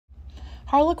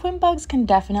Harlequin bugs can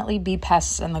definitely be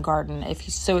pests in the garden. If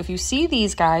you see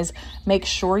these guys, make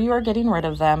sure you are getting rid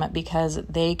of them because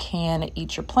they can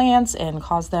eat your plants and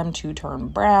cause them to turn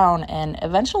brown and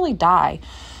eventually die.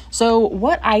 So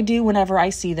what I do whenever I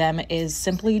see them is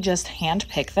simply just hand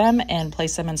pick them and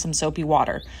place them in some soapy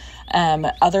water.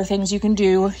 Other things you can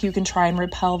do, you can try and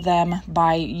repel them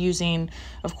by using,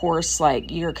 of course,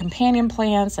 like your companion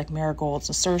plants like marigolds,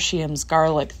 nasturtiums,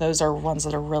 garlic. Those are ones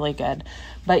that are really good.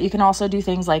 But you can also do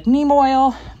things like neem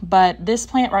oil. But this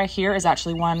plant right here is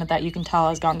actually one that you can tell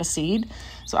has gone to seed.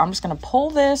 So I'm just going to pull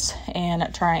this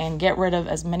and try and get rid of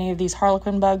as many of these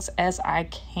Harlequin bugs as I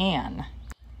can.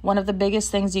 One of the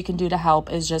biggest things you can do to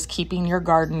help is just keeping your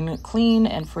garden clean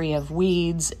and free of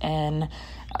weeds and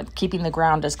keeping the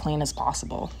ground as clean as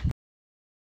possible.